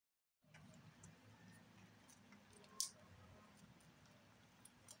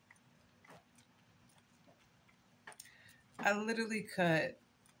I literally cut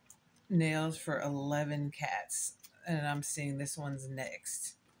nails for 11 cats, and I'm seeing this one's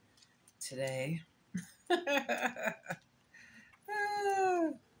next today. Ah,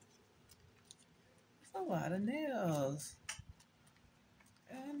 that's a lot of nails.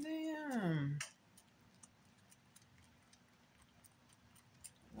 God damn.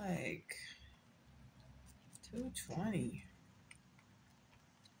 Like 220.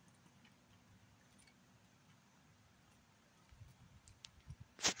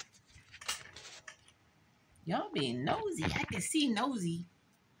 Y'all being nosy. I can see nosy.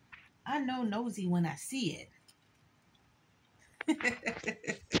 I know nosy when I see it.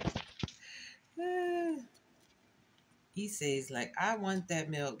 He says, like, I want that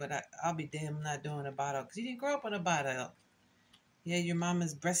milk, but I'll be damn not doing a bottle. Because you didn't grow up on a bottle. Yeah, your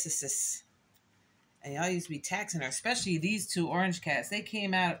mama's breastises. And y'all used to be taxing her, especially these two orange cats. They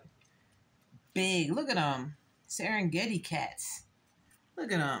came out big. Look at them. Serengeti cats.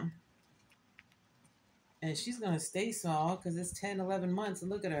 Look at them. And she's going to stay small because it's 10, 11 months.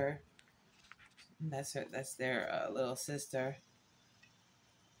 And look at her. That's her. That's their little sister.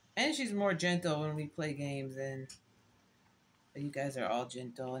 And she's more gentle when we play games. And you guys are all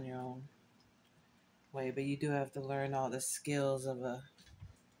gentle in your own way. But you do have to learn all the skills of a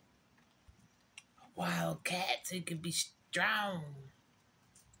wild cat so you can be strong.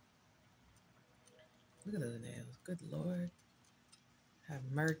 Look at those nails. Good Lord. Have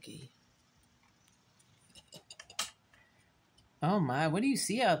murky. Oh my, what do you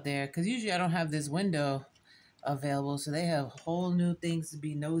see out there? Because usually I don't have this window available, so they have whole new things to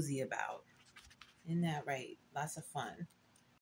be nosy about. Isn't that right? Lots of fun.